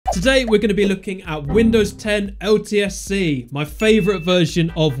Today we're going to be looking at Windows 10 LTSC, my favorite version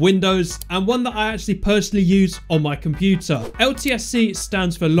of Windows and one that I actually personally use on my computer. LTSC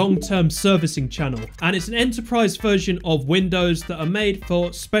stands for Long-Term Servicing Channel, and it's an enterprise version of Windows that are made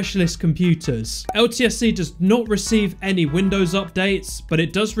for specialist computers. LTSC does not receive any Windows updates, but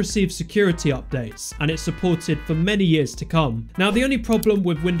it does receive security updates, and it's supported for many years to come. Now, the only problem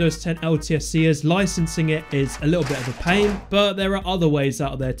with Windows 10 LTSC is licensing it is a little bit of a pain, but there are other ways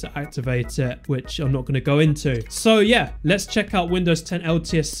out there to activate it, which I'm not going to go into. So yeah, let's check out Windows 10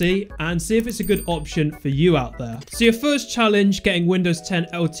 LTSC and see if it's a good option for you out there. So your first challenge getting Windows 10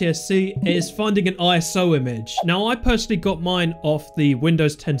 LTSC is finding an ISO image. Now, I personally got mine off the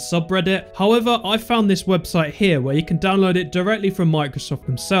Windows 10 subreddit. However, I found this website here where you can download it directly from Microsoft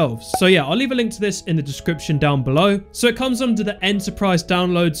themselves. So yeah, I'll leave a link to this in the description down below. So it comes under the enterprise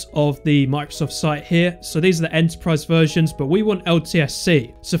downloads of the Microsoft site here. So these are the enterprise versions, but we want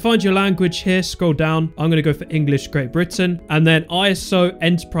LTSC. So find your language here, scroll down. I'm going to go for English Great Britain, and then ISO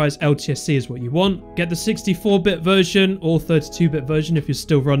Enterprise LTSC is what you want. Get the 64-bit version or 32-bit version if you're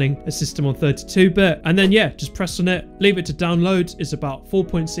still running a system on 32-bit, and then yeah, just press on it, leave it to download. It's about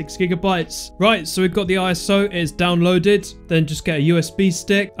 4.6 gigabytes. Right, so we've got the ISO, it's downloaded. Then just get a USB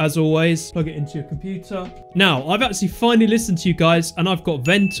stick, as always, plug it into your computer. Now, I've actually finally listened to you guys, and I've got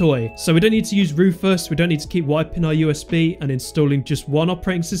Ventoy, so we don't need to use Rufus, we don't need to keep wiping our USB and installing just one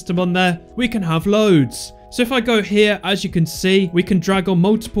operating system on there. We can have loads. So if I go here, as you can see, we can drag on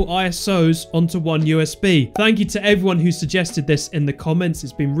multiple ISOs onto one USB. Thank you to everyone who suggested this in the comments.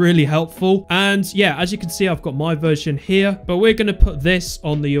 It's been really helpful. And yeah, as you can see, I've got my version here, but we're going to put this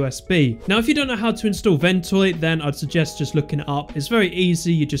on the USB. Now, if you don't know how to install Ventoy, then I'd suggest just looking it up. It's very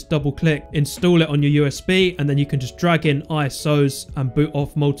easy. You just double click, install it on your USB, and then you can just drag in ISOs and boot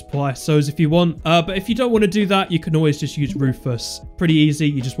off multiple ISOs if you want. But if you don't want to do that, you can always just use Rufus. Pretty easy.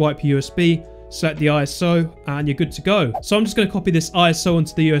 You just wipe your USB, select the ISO, and you're good to go. So I'm just going to copy this ISO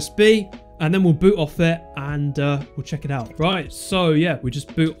onto the USB, and then we'll boot off it and we'll check it out. Right, so yeah, we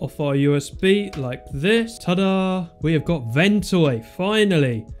just boot off our USB like this. Ta-da! We have got Ventoy,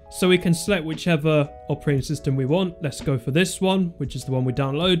 finally. So we can select whichever operating system we want. Let's go for this one, which is the one we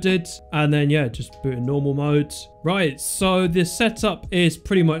downloaded. And then yeah, just boot in normal mode. Right, so the setup is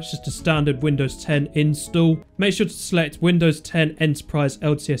pretty much just a standard Windows 10 install. Make sure to select Windows 10 Enterprise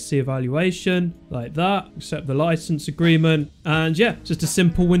LTSC Evaluation, like that. Accept the license agreement. And yeah, just a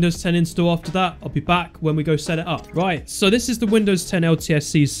simple Windows 10 install after that. I'll be back when we go set it up. Right, so this is the Windows 10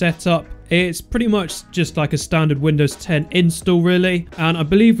 LTSC setup. It's pretty much just like a standard Windows 10 install, really. And I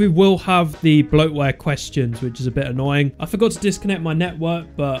believe we will have the bloatware questions, which is a bit annoying. I forgot to disconnect my network,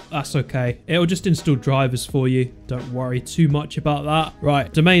 but that's okay. It'll just install drivers for you. Don't worry too much about that.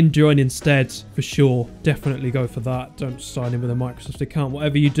 Right, domain join instead, for sure. Definitely go for that. Don't sign in with a Microsoft account,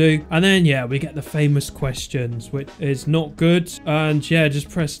 whatever you do. And then, yeah, we get the famous questions, which is not good. And yeah, just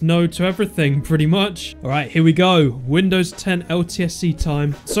press no to everything, pretty much. All right, here we go. Windows 10 LTSC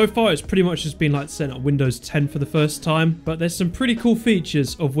time. So far, it's pretty much just been like setting up Windows 10 for the first time, but there's some pretty cool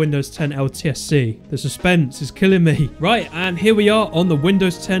features of Windows 10 LTSC. The suspense is killing me. Right, and here we are on the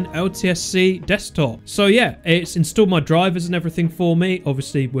Windows 10 LTSC desktop. So yeah, it's installed my drivers and everything for me,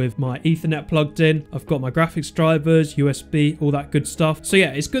 obviously with my Ethernet plugged in. I've got my graphics drivers, USB, all that good stuff. So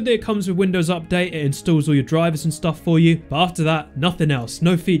yeah, it's good that it comes with Windows Update. It installs all your drivers and stuff for you, but after that, nothing else.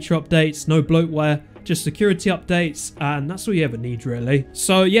 No feature updates, no bloatware, just security updates, and that's all you ever need, really.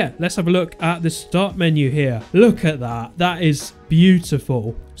 So yeah, let's have a look at the start menu here. Look at that. That is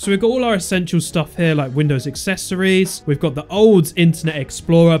beautiful. So we've got all our essential stuff here, like Windows accessories. We've got the old Internet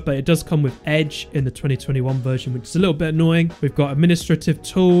Explorer, but it does come with Edge in the 2021 version, which is a little bit annoying. We've got administrative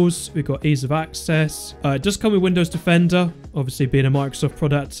tools. We've got ease of access. It does come with Windows Defender, obviously being a Microsoft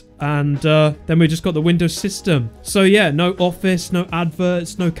product. And then we just got the Windows system. So yeah, no Office, no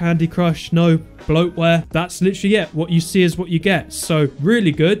adverts, no Candy Crush, no bloatware. That's literally it. What you see is what you get. So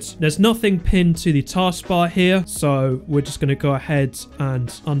really good. There's nothing pinned to the taskbar here. So we're just going to go ahead and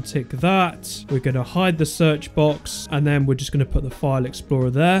untick that. We're going to hide the search box, and then we're just going to put the File Explorer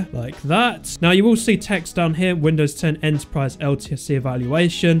there like that. Now you will see text down here, Windows 10 Enterprise LTSC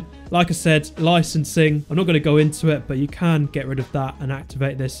Evaluation. Like I said, licensing, I'm not going to go into it, but you can get rid of that and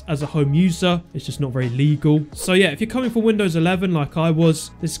activate this as a home user. It's just not very legal. So yeah, if you're coming from Windows 11 like I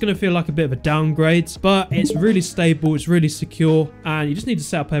was, this is going to feel like a bit of a downgrade, but it's really stable, it's really secure, and you just need to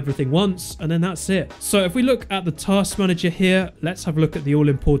set up everything once, and then that's it. So if we look at the task manager here, let's have a look at the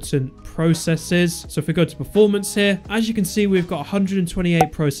all-important processes. So if we go to performance here, as you can see, we've got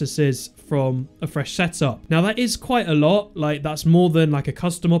 128 processes from a fresh setup. Now that is quite a lot, like that's more than like a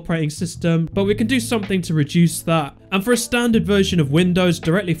custom operating system, but we can do something to reduce that. And for a standard version of Windows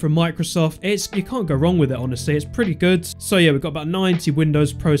directly from Microsoft, you can't go wrong with it, honestly. It's pretty good. So yeah, we've got about 90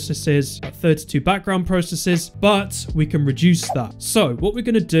 Windows processes, about 32 background processes, but we can reduce that. So what we're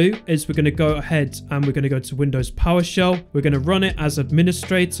going to do is we're going to go ahead and we're going to go to Windows PowerShell. We're going to run it as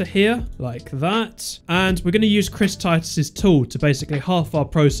administrator here, like that. And we're going to use Chris Titus's tool to basically half our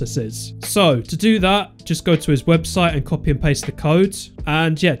processes. So to do that, just go to his website and copy and paste the code.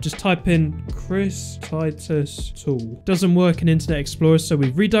 And yeah, just type in Chris Titus tool. Doesn't work in Internet Explorer, so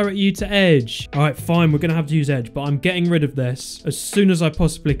we redirect you to Edge. All right, fine, we're gonna have to use Edge, but I'm getting rid of this as soon as I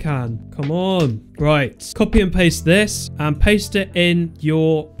possibly can. Come on. Right, copy and paste this and paste it in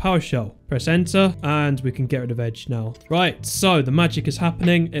your PowerShell. Press enter and we can get rid of Edge now. Right, so the magic is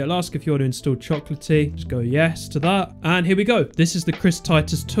happening. It'll ask if you want to install Chocolatey. Just go yes to that. And here we go. This is the Chris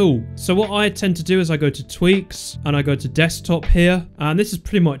Titus tool. So what I tend to do is I go to tweaks and I go to desktop here. And this is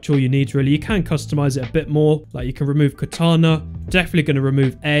pretty much all you need really. You can customize it a bit more. Like you can remove Cortana. Definitely going to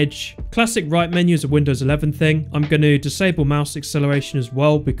remove Edge. Classic right menu is a Windows 11 thing. I'm going to disable mouse acceleration as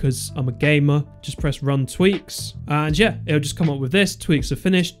well because I'm a gamer. Just press run tweaks. And yeah, it'll just come up with this. Tweaks are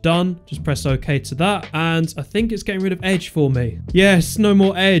finished. Done. Just press OK to that. And I think it's getting rid of Edge for me. Yes, no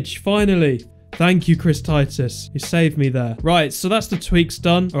more Edge. Finally. Thank you, Chris Titus. You saved me there. Right, so that's the tweaks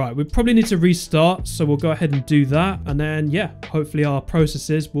done. All right, we probably need to restart. So we'll go ahead and do that. And then, yeah, hopefully our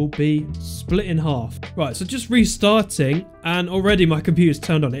processes will be split in half. Right, so just restarting. And already my computer's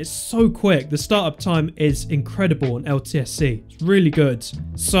turned on. It's so quick. The startup time is incredible on LTSC. It's really good.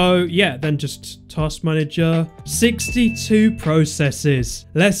 So, yeah, then just task manager. 62 processes.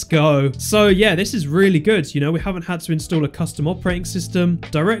 Let's go. So, yeah, this is really good. You know, we haven't had to install a custom operating system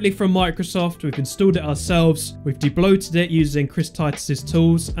directly from Microsoft. We've installed it ourselves. We've debloated it using Chris Titus's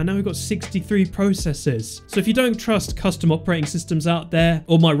tools. And now we've got 63 processes. So if you don't trust custom operating systems out there,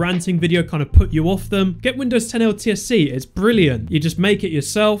 or my ranting video kind of put you off them, get Windows 10 LTSC. It's brilliant. You just make it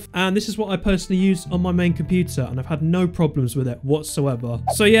yourself. And this is what I personally use on my main computer. And I've had no problems with it whatsoever.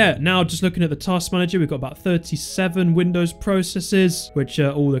 So yeah, now just looking at the task manager, we've got about 37 Windows processes, which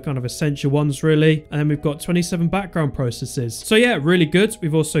are all the kind of essential ones really. And then we've got 27 background processes. So yeah, really good.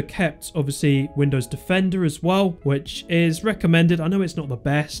 We've also kept obviously Windows Defender as well, which is recommended. I know it's not the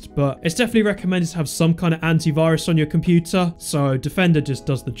best, but it's definitely recommended to have some kind of antivirus on your computer. So Defender just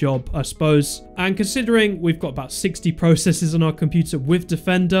does the job, I suppose. And considering we've got about 60 processes on our computer with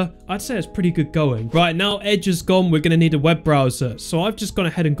Defender, I'd say it's pretty good going. Right, now Edge is gone, we're going to need a web browser. So I've just gone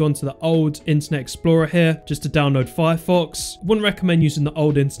ahead and gone to the old Internet Explorer here just to download Firefox. Wouldn't recommend using the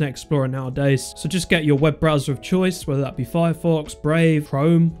old Internet Explorer nowadays. So just get your web browser of choice, whether that be Firefox, Brave,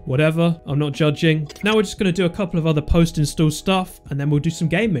 Chrome, whatever. I'm not judging. Now we're just going to do a couple of other post-install stuff and then we'll do some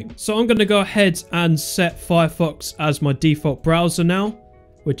gaming. So I'm going to go ahead and set Firefox as my default browser now,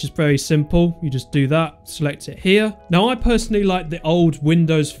 which is very simple. You just do that, select it here. Now I personally like the old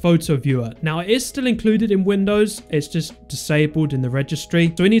Windows photo viewer. Now it is still included in Windows, it's just disabled in the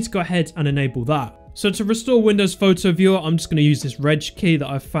registry. So we need to go ahead and enable that. So to restore Windows Photo Viewer, I'm just going to use this reg key that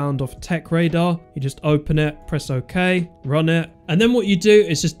I found off TechRadar. You just open it, press OK, run it. And then what you do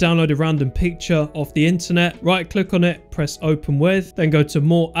is just download a random picture off the internet, right click on it, press open with, then go to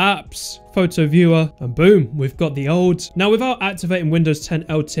more apps, photo viewer, and boom, we've got the old. Now without activating Windows 10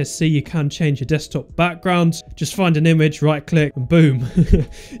 LTSC, you can change your desktop background. Just find an image, right click, and boom.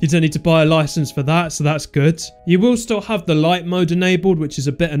 You don't need to buy a license for that, so that's good. You will still have the light mode enabled, which is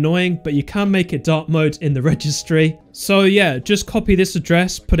a bit annoying, but you can make it dark mode in the registry. So yeah, just copy this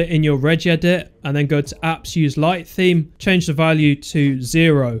address, put it in your regedit, and then go to apps, use light theme, change the value to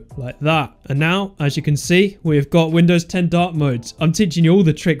 0 like that. And now, as you can see, we've got Windows 10 dark mode. I'm teaching you all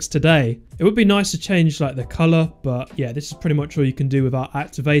the tricks today. It would be nice to change like the color, but yeah, this is pretty much all you can do without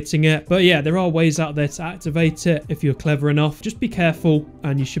activating it. But yeah, there are ways out there to activate it if you're clever enough. Just be careful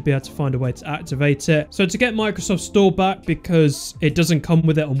and you should be able to find a way to activate it. So to get Microsoft Store back, because it doesn't come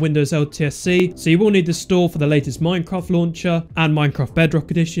with it on Windows LTSC, so you will need the store for the latest Minecraft launcher and Minecraft Bedrock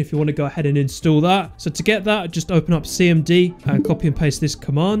Edition if you want to go ahead and install that. So to get that, just open up CMD and copy and paste this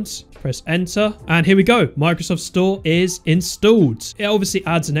command. Press enter, and here we go. Microsoft Store is installed. It obviously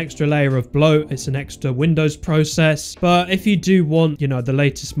adds an extra layer of bloat. It's an extra Windows process, but if you do want, you know, the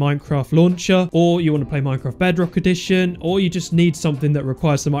latest Minecraft launcher, or you want to play Minecraft Bedrock Edition, or you just need something that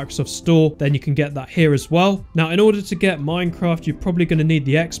requires the Microsoft Store, then you can get that here as well. Now, in order to get Minecraft, you're probably going to need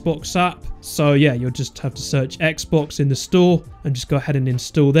the Xbox app. So yeah, you'll just have to search Xbox in the store and just go ahead and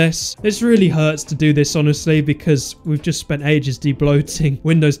install this. This really hurts to do this, honestly, because we've just spent ages debloating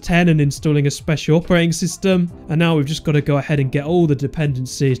Windows 10 and installing a special operating system, and now we've just got to go ahead and get all the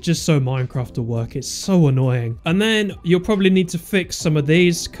dependencies just so Minecraft will work. It's so annoying. And then you'll probably need to fix some of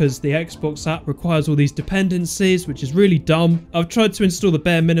these because the Xbox app requires all these dependencies, which is really dumb. I've tried to install the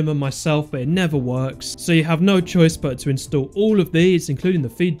bare minimum myself, but it never works. So you have no choice but to install all of these, including the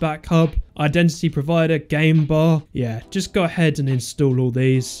feedback hub, identity provider, game bar. Yeah, just go ahead and install all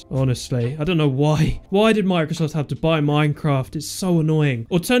these. Honestly, I don't know why. Why did Microsoft have to buy Minecraft? It's so annoying.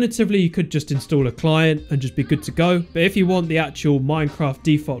 Alternatively, you could just install a client and just be good to go. But if you want the actual Minecraft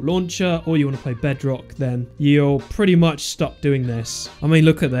default launcher, or you want to play Bedrock, then you're pretty much stuck doing this. I mean,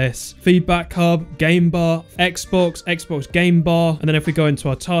 look at this. Feedback hub, game bar, Xbox game bar. And then if we go into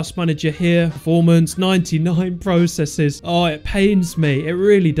our task manager here, performance, 99 processes. Oh, it pains me. It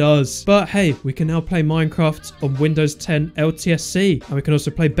really does. But hey, we can now play Minecraft on Windows 10 LTSC, and we can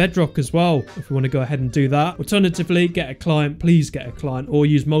also play Bedrock as well if we want to go ahead and do that. Alternatively, get a client, please get a client, or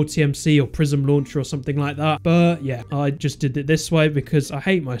use Multi-MC or Prism Launcher or something like that. But yeah, I just did it this way because I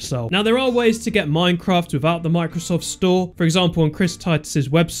hate myself. Now, there are ways to get Minecraft without the Microsoft Store. For example, on Chris Titus's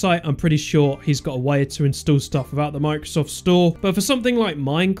website, I'm pretty sure he's got a way to install stuff without the Microsoft Store. But for something like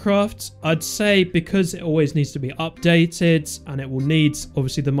Minecraft, I'd say because it always needs to be updated and it will need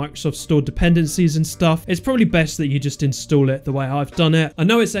obviously the Microsoft Store dependencies and stuff, it's probably best that you just install it the way I've done it. I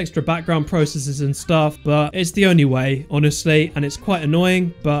know it's extra background processes and stuff, but it's the only way, honestly, and it's quite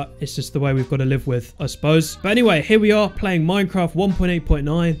annoying, but it's just the way we've got to live with, I suppose. But anyway, here we are playing Minecraft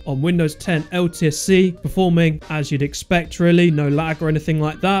 1.8.9 on Windows 10 LTSC, performing as you'd expect, really, no lag or anything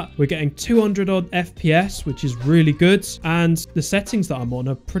like that. We're getting 200 odd FPS, which is really good, and the settings that I'm on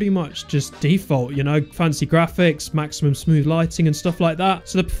are pretty much just default, you know, fancy graphics, maximum smooth lighting and stuff like that.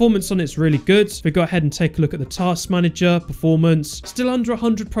 So the performance on it's really good. If we go ahead and take a look at the task manager, performance, still under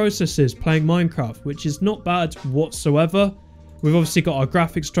 100 processes playing Minecraft, which is not bad whatsoever. We've obviously got our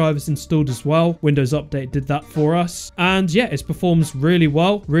graphics drivers installed as well. Windows Update did that for us. And yeah, it performs really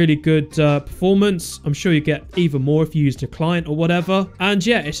well. Really good performance. I'm sure you get even more if you used a client or whatever. And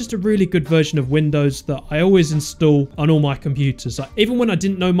yeah, it's just a really good version of Windows that I always install on all my computers. Like, even when I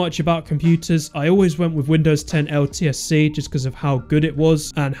didn't know much about computers, I always went with Windows 10 LTSC just because of how good it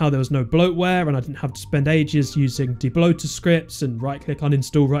was and how there was no bloatware and I didn't have to spend ages using debloater scripts and right-click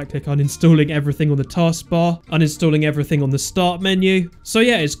uninstall, right-click uninstalling everything on the taskbar, uninstalling everything on the start menu. So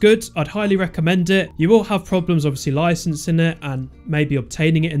yeah, it's good. I'd highly recommend it. You will have problems obviously licensing it and maybe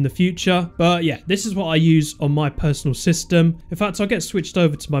obtaining it in the future, but yeah, this is what I use on my personal system. In fact, I'll get switched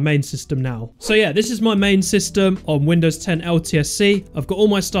over to my main system now. So yeah, this is my main system on Windows 10 LTSC. I've got all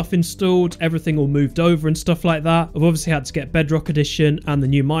my stuff installed, everything all moved over and stuff like that. I've obviously had to get Bedrock Edition and the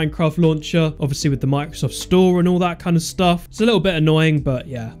new Minecraft launcher, obviously with the Microsoft Store and all that kind of stuff. It's a little bit annoying, but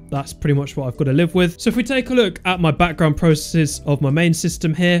yeah, that's pretty much what I've got to live with. So if we take a look at my background processes of my main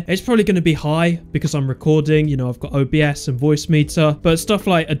system here, it's probably going to be high because I'm recording, you know, I've got OBS and voice meter, but stuff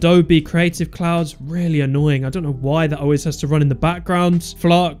like Adobe Creative Cloud's really annoying. I don't know why that always has to run in the background.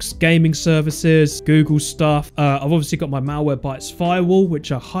 Flux, gaming services, Google stuff. I've obviously got my Malwarebytes firewall,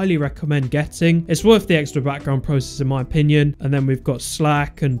 which I highly recommend getting. It's worth the extra background process in my opinion. And then we've got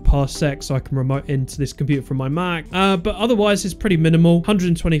Slack and Parsec, so I can remote into this computer from my Mac. But otherwise it's pretty minimal.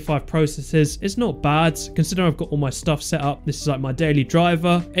 125 processes. It's not bad considering I've got all my stuff set up. This is like my daily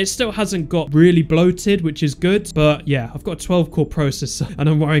driver. It still hasn't got really bloated, which is good, but yeah, I've got a 12 core processor and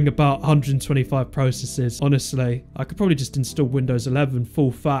I'm worrying about 125 processes. Honestly, I could probably just install Windows 11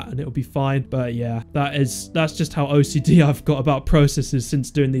 full fat and it'll be fine. But yeah, that's just how OCD I've got about processors since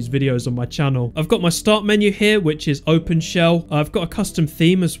doing these videos on my channel. I've got my start menu here, which is OpenShell. I've got a custom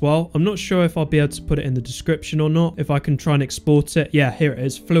theme as well. I'm not sure if I'll be able to put it in the description or not, if I can try and export it. Yeah, here it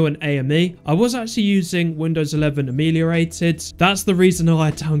is, Fluent AME. I was actually using Windows 11 ameliorated. That's the reason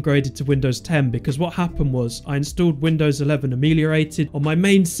I downgraded to Windows 10, because what happened was I installed Windows 11 ameliorated on my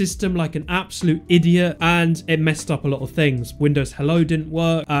main system like an absolute idiot, and it messed up a lot of things. Windows Hello didn't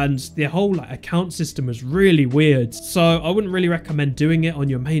work, and the whole account system was really weird. So I wouldn't really recommend doing it on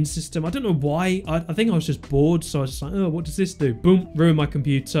your main system. I don't know why. I think I was just bored, so I was just like, oh, what does this do? Boom, ruin my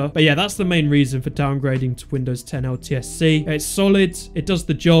computer. But yeah, that's the main reason for downgrading to Windows 10 LTSC. It's solid, it does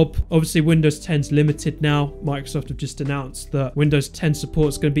the job. Obviously, Windows 10 is limited now. Microsoft have just announced that Windows 10 support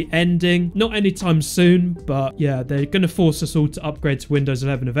is going to be ending. Not anytime soon, but yeah, they're going to force us all to upgrade to Windows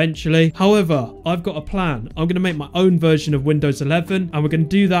 11 eventually. However, I've got a plan. I'm going to make my own version of Windows 11, and we're going to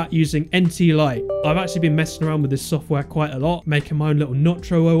do that using NT Lite. I've actually been messing around with this software quite a lot, making my own little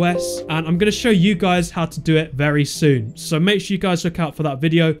Nitro OS, and I'm going to show you guys how to do it very soon. So make sure you guys look out for that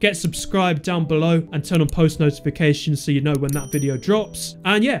video. Get subscribed down below and turn on post notifications so you know when that video drops.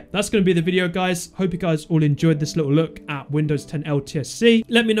 And yeah, that's going to be the video, guys. Hope you guys all enjoyed this little look at Windows 10 LTSC.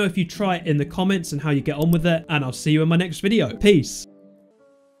 Let me know if you try it in the comments and how you get on with it, and I'll see you in my next video. Peace.